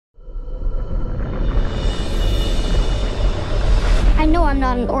I'm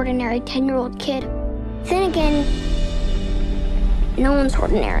not an ordinary 10-year-old kid. Then again, no one's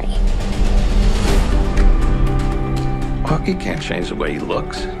ordinary. Well, you can't change the way he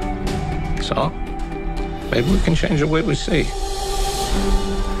looks. So, maybe we can change the way we see.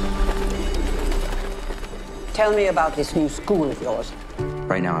 Tell me about this new school of yours.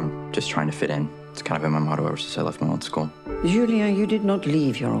 Right now, I'm just trying to fit in. It's kind of been my motto ever since I left my old school. Gillian, you did not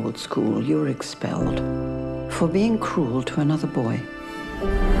leave your old school. You were expelled for being cruel to another boy.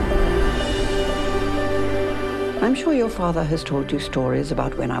 I'm sure your father has told you stories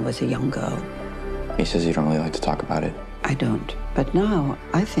about when I was a young girl. He says you don't really like to talk about it. I don't. But now,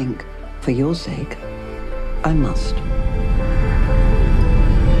 I think, for your sake, I must.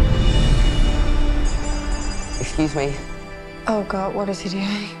 Excuse me. Oh, God, what is he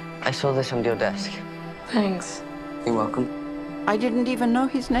doing? I saw this on your desk. Thanks. You're welcome. I didn't even know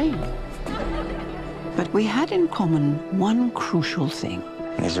his name. But we had in common one crucial thing.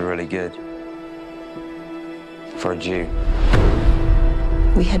 These are really good. For a Jew.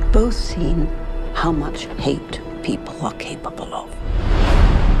 We had both seen how much hate people are capable of,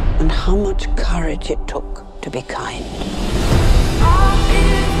 and how much courage it took to be kind.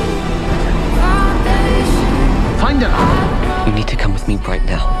 Find her! You need to come with me right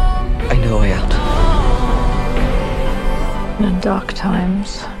now. I know a way out. In dark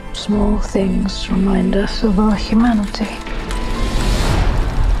times, small things remind us of our humanity.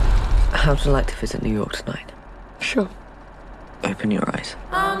 How'd you like to visit New York tonight? Sure. Open your eyes.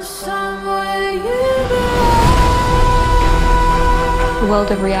 The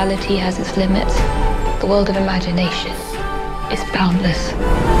world of reality has its limits. The world of imagination is boundless.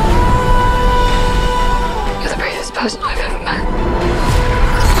 You're the bravest person I've ever met.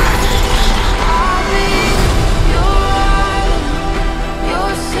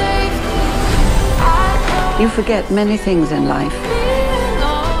 You forget many things in life,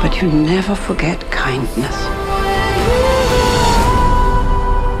 but you never forget kindness.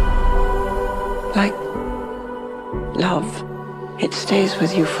 Like love, it stays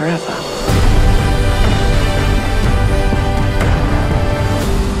with you forever.